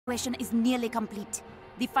Evacuation is nearly complete.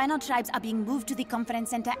 The final tribes are being moved to the conference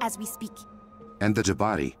center as we speak. And the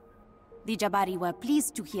Jabari? The Jabari were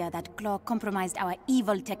pleased to hear that Claw compromised our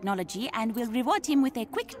evil technology and will reward him with a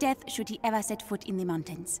quick death should he ever set foot in the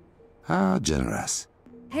mountains. How generous.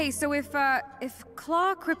 Hey, so if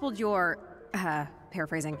Claw crippled your,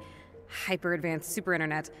 paraphrasing, hyper-advanced super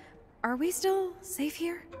internet, are we still safe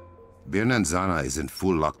here? Birnanzana is in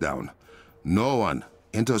full lockdown. No one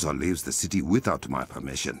enters or leaves the city without my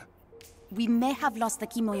permission. We may have lost the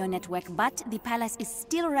Kimoyo network, but the palace is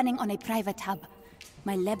still running on a private hub.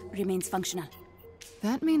 My lab remains functional.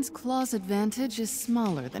 That means Claw's advantage is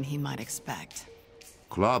smaller than he might expect.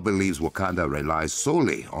 Claw believes Wakanda relies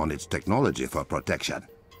solely on its technology for protection.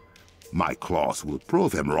 My claws will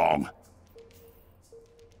prove him wrong.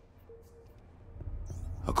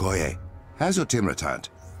 Okoye, has your team returned?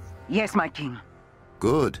 Yes, my king.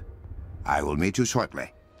 Good. I will meet you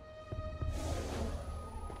shortly.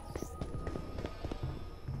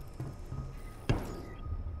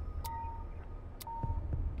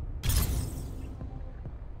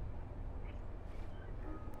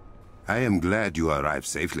 I am glad you arrived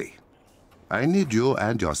safely. I need you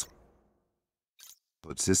and your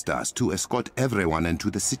sisters to escort everyone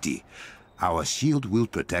into the city. Our shield will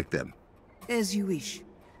protect them. As you wish.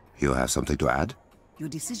 You have something to add? Your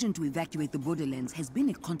decision to evacuate the borderlands has been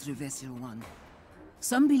a controversial one.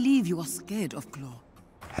 Some believe you are scared of Claw.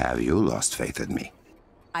 Have you lost faith in me?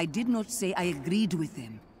 I did not say I agreed with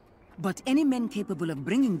them. But any man capable of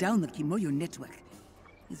bringing down the Kimoyo network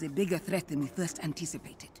is a bigger threat than we first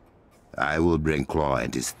anticipated. I will bring Claw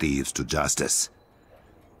and his thieves to justice.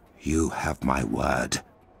 You have my word.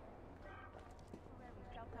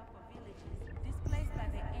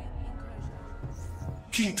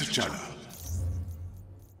 King T'Challa,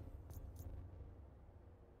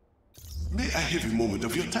 may I have a moment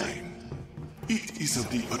of your time? It is of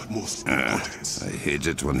the utmost importance. I hate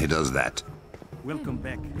it when he does that. Welcome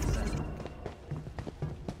back.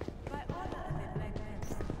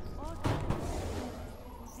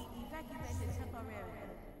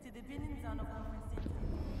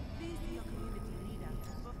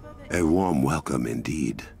 A warm welcome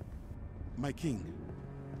indeed. My king.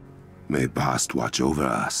 May Bast watch over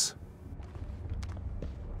us.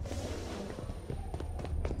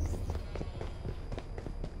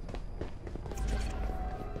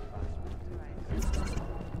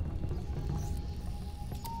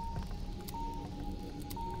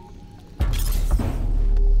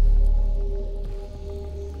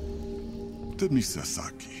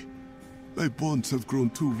 Misasaki, my bonds have grown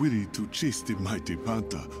too weary to chase the mighty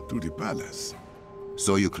Panther to the palace.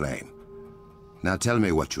 So you claim. Now tell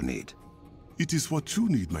me what you need. It is what you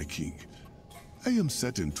need, my king. I am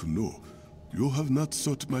certain to know you have not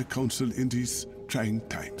sought my counsel in these trying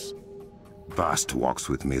times. Bast walks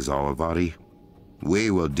with me, Zawabari.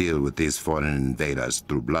 We will deal with these foreign invaders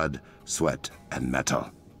through blood, sweat, and metal.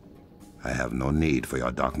 I have no need for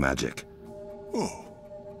your dark magic. Oh.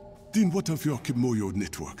 Then what of your Kimoyo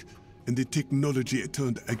network and the technology it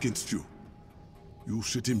turned against you? You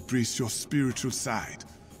should embrace your spiritual side,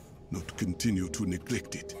 not continue to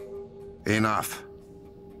neglect it. Enough.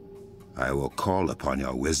 I will call upon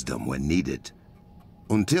your wisdom when needed.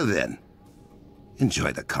 Until then,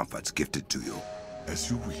 enjoy the comforts gifted to you. As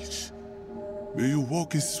you wish. May you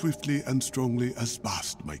walk as swiftly and strongly as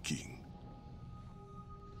Bast, my king.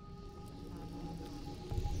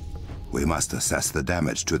 We must assess the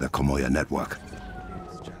damage to the Kimoyo network.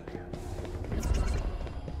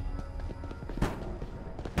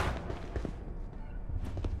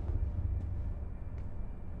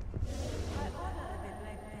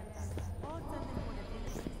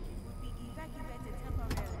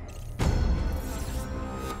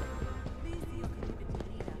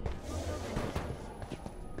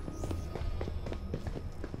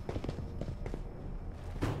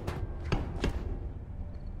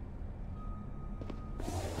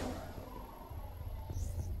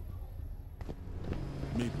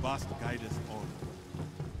 May Bast guide us all.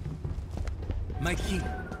 My king.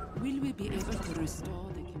 Will we be able to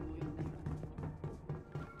restore the Kimoyo?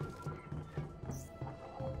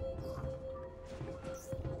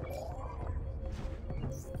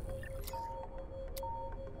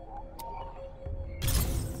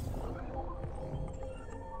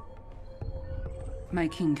 My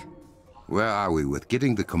king. Where are we with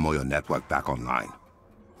getting the Kimoyo network back online?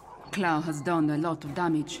 Claw has done a lot of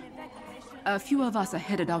damage. A few of us are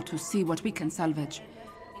headed out to see what we can salvage.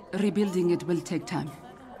 Rebuilding it will take time.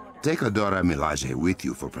 Take Adora Milaje with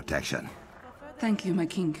you for protection. Thank you, my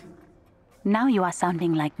king. Now you are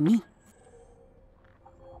sounding like me.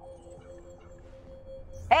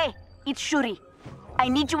 Hey, it's Shuri. I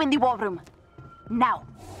need you in the war room. Now.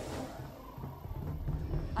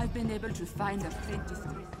 I've been able to find the faintest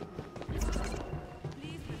trace.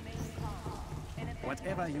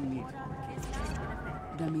 Whatever you need.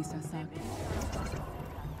 Dami Sasaki.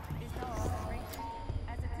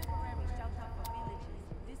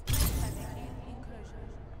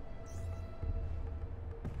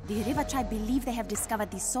 The River Tribe believe they have discovered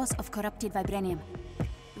the source of corrupted vibranium.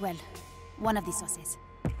 Well, one of the sources.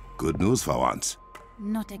 Good news for once.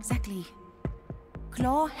 Not exactly.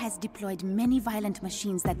 Claw has deployed many violent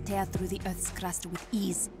machines that tear through the Earth's crust with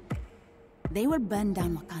ease. They will burn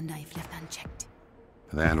down Wakanda if left unchecked.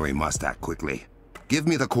 Then we must act quickly. Give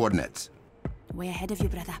me the coordinates. Way ahead of you,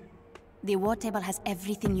 brother. The war table has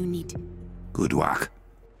everything you need. Good work.